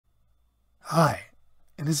Hi,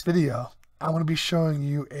 in this video, I'm going to be showing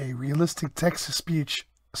you a realistic text-to-speech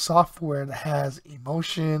software that has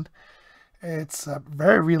emotion. It's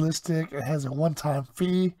very realistic. It has a one-time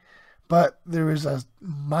fee, but there is a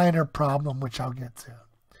minor problem which I'll get to.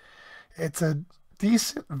 It's a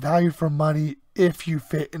decent value for money if you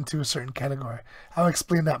fit into a certain category. I'll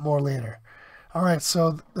explain that more later. Alright,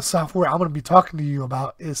 so the software I'm going to be talking to you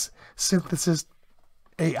about is Synthesis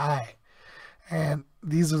AI. And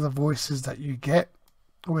these are the voices that you get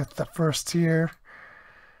with the first tier.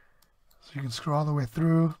 So you can scroll all the way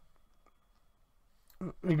through.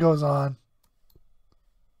 It goes on.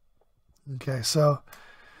 Okay, so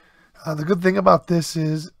the good thing about this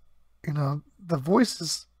is, the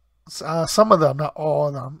voices, some of them, not all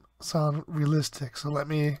of them, sound realistic. So let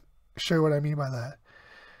me show you what I mean by that.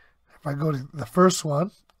 If I go to the first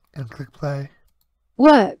one and click play.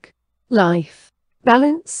 Work, life,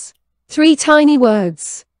 balance. 3 tiny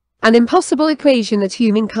words. An impossible equation that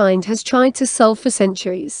humankind has tried to solve for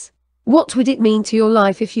centuries. What would it mean to your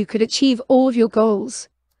life if you could achieve all of your goals?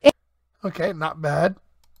 Okay, not bad.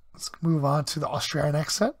 Let's move on to the Australian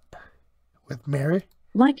accent with Mary.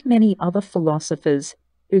 Like many other philosophers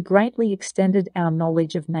who greatly extended our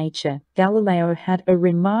knowledge of nature, Galileo had a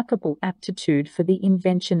remarkable aptitude for the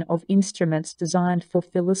invention of instruments designed for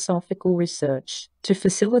philosophical research to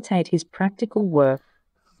facilitate his practical work.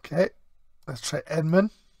 Okay, let's try Edmund.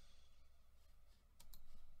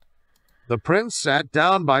 The prince sat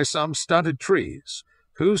down by some stunted trees,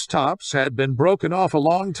 whose tops had been broken off a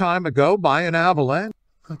long time ago by an avalanche.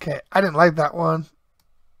 Okay, I didn't like that one.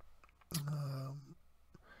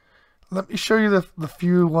 Let me show you the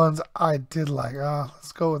few ones I did like.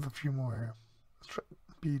 Let's go with a few more here. Let's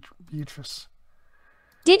try Beatrice.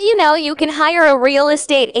 Did you know you can hire a real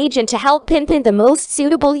estate agent to help pinpoint the most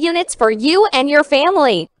suitable units for you and your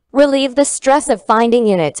family? Relieve the stress of finding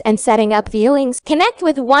units and setting up viewings. Connect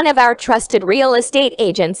with one of our trusted real estate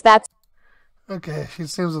agents. That's okay. She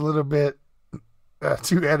seems a little bit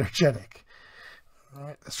too energetic. All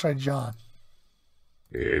right, let's try John.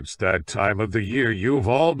 It's that time of the year you've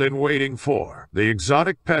all been waiting for. The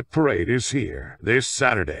exotic pet parade is here this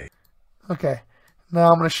Saturday. Okay,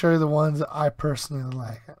 now I'm going to show you the ones that I personally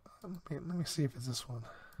like. Let me see if it's this one.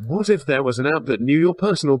 What if there was an app that knew your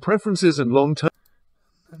personal preferences and long-term...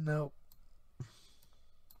 No.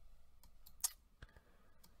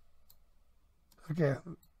 Okay,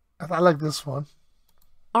 I like this one.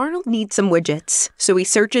 Arnold needs some widgets, so he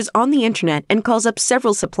searches on the internet and calls up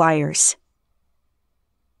several suppliers.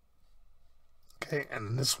 Okay,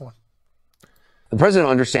 and this one. The president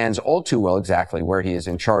understands all too well exactly where he is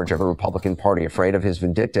in charge of a Republican Party afraid of his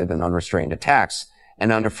vindictive and unrestrained attacks,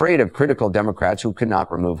 and unafraid of critical Democrats who could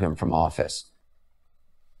not remove him from office.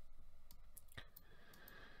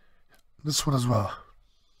 This one as well.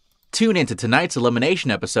 Tune into tonight's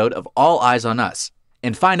elimination episode of All Eyes on Us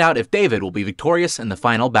and find out if David will be victorious in the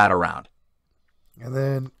final battle round. And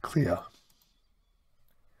then Cleo.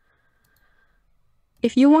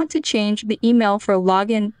 If you want to change the email for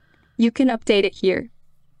login, you can update it here.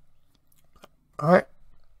 Alright.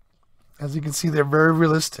 As you can see, they're very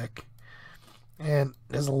realistic. And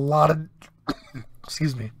there's a lot of,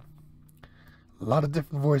 excuse me, a lot of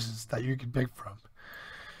different voices that you can pick from.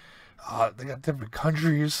 They got different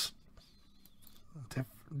countries,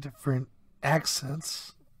 different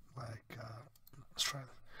accents. Like, let's try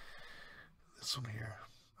this one here.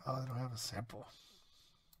 Oh, they don't have a sample.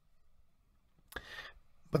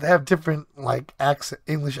 But they have different, like,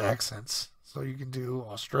 English accents. So you can do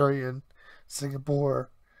Australian, Singapore,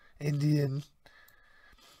 Indian.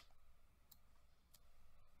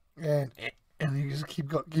 And you just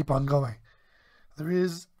keep on going. There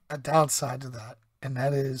is a downside to that, and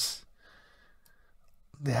that is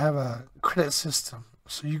they have a credit system,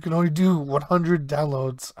 so you can only do 100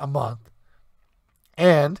 downloads a month.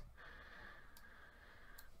 And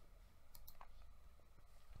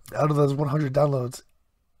out of those 100 downloads,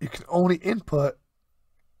 you can only input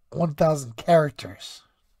 1,000 characters.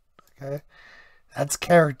 Okay? That's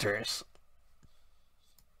characters.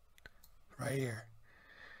 Right here.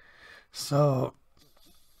 So,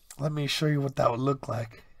 let me show you what that would look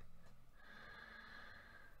like.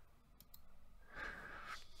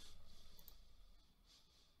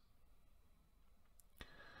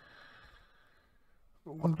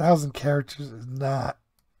 $1,000 characters is not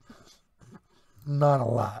a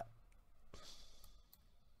lot.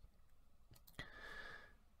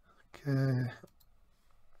 Okay.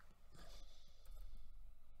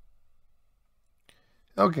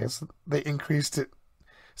 Okay, so they increased it.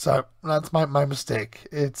 So that's my mistake.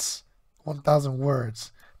 It's 1,000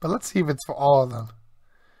 words. But let's see if it's for all of them.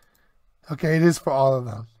 Okay, it is for all of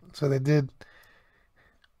them. So they did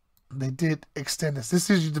extend this. This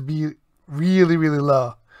used to be really, really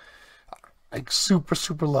low. Like super,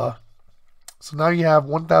 super low. So now you have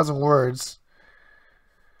 1,000 words,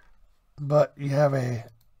 but you have a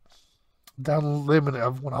download limit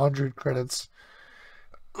of 100 credits.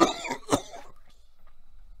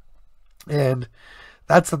 And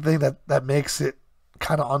that's the thing that makes it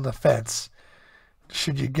kind of on the fence.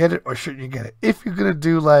 Should you get it or shouldn't you get it? If you're going to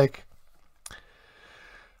do like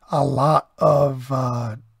a lot of,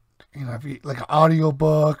 if you, like an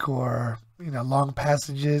audiobook or, long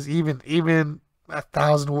passages, even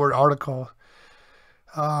 1,000-word article,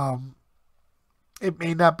 it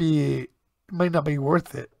may not be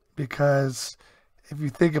worth it, because if you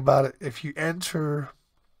think about it, if you enter,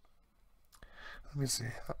 let me see.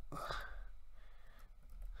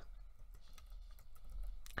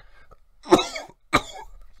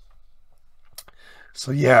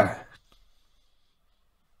 So yeah.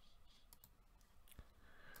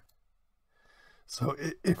 So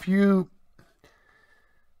if you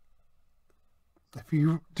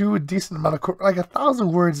do a decent amount of, like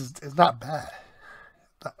 1,000 words is not bad.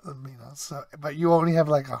 So, but you only have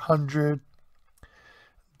like 100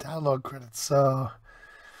 download credits, so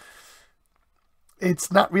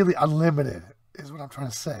it's not really unlimited, is what I'm trying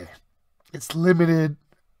to say. It's limited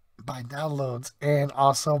by downloads and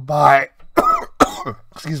also by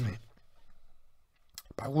excuse me,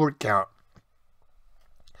 by word count.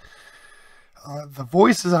 The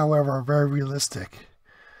voices, however, are very realistic.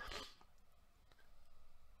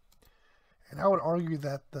 And I would argue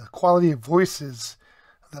that the quality of voices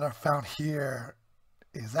that are found here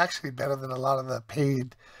is actually better than a lot of the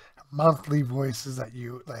paid monthly voices that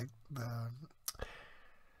you, like the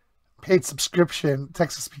paid subscription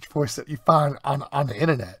text-to-speech voice that you find on the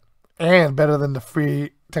internet. And better than the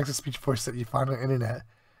free text-to-speech voice that you find on the internet.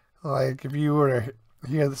 Like, if you were to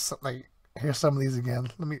hear this, hear some of these again.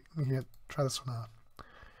 Let me try this one out.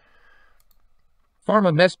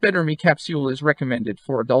 Pharma Better Me capsule is recommended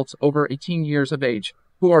for adults over 18 years of age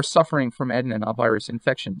who are suffering from adenovirus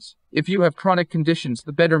infections. If you have chronic conditions,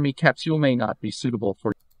 the Better Me capsule may not be suitable for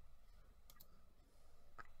you.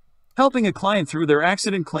 Helping a client through their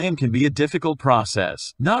accident claim can be a difficult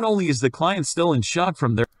process. Not only is the client still in shock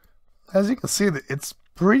from their... As you can see, it's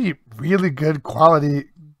really good quality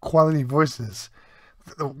voices.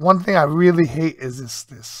 The one thing I really hate is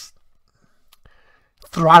this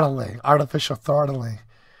throttling, artificial throttling.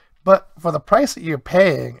 But for the price that you're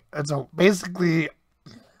paying, it's basically,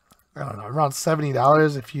 I don't know, around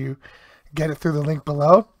 $70 if you get it through the link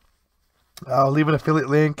below. I'll leave an affiliate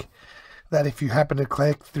link that if you happen to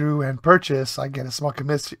click through and purchase, I get a small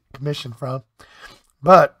commission from.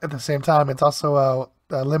 But at the same time, it's also a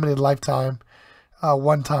limited lifetime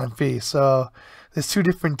one-time fee. So there's two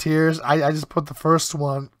different tiers. I just put the first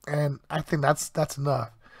one, and I think that's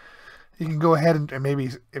enough. You can go ahead and maybe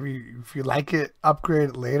if you like it, upgrade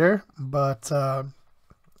it later. But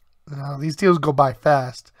these deals go by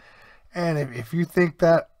fast, and if you think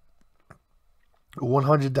that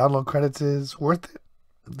 100 download credits is worth it,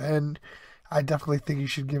 then I definitely think you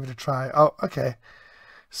should give it a try. Oh, okay.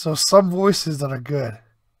 So some voices that are good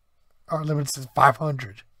are limited to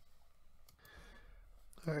 500.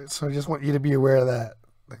 All right, so I just want you to be aware of that.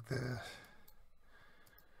 Like this.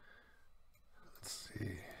 Let's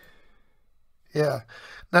see. Yeah,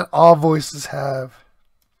 not all voices have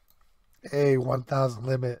a 1,000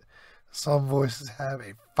 limit. Some voices have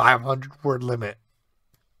a 500 word limit.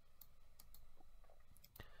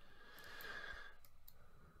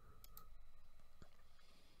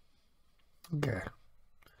 Okay.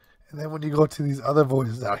 And then when you go to these other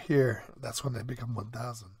voices out here, that's when they become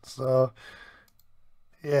 1,000. So,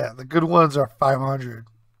 yeah, the good ones are 500.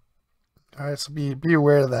 All right, so be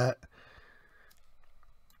aware of that.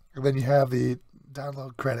 And then you have the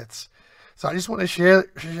download credits. So I just want to share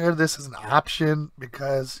this as an option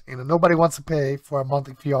because, nobody wants to pay for a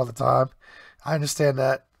monthly fee all the time. I understand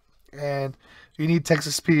that. And you need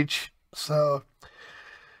text-to-speech. So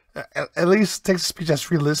at least text-to-speech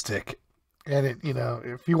that's realistic. And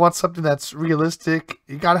if you want something that's realistic,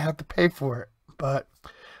 you gotta have to pay for it. But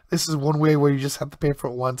this is one way where you just have to pay for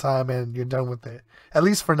it one time and you're done with it, at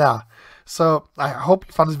least for now. So I hope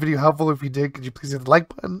you found this video helpful. If you did, could you please hit the like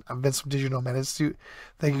button? I'm Vince from Digital Nomad Institute.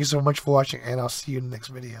 Thank you so much for watching, and I'll see you in the next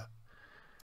video.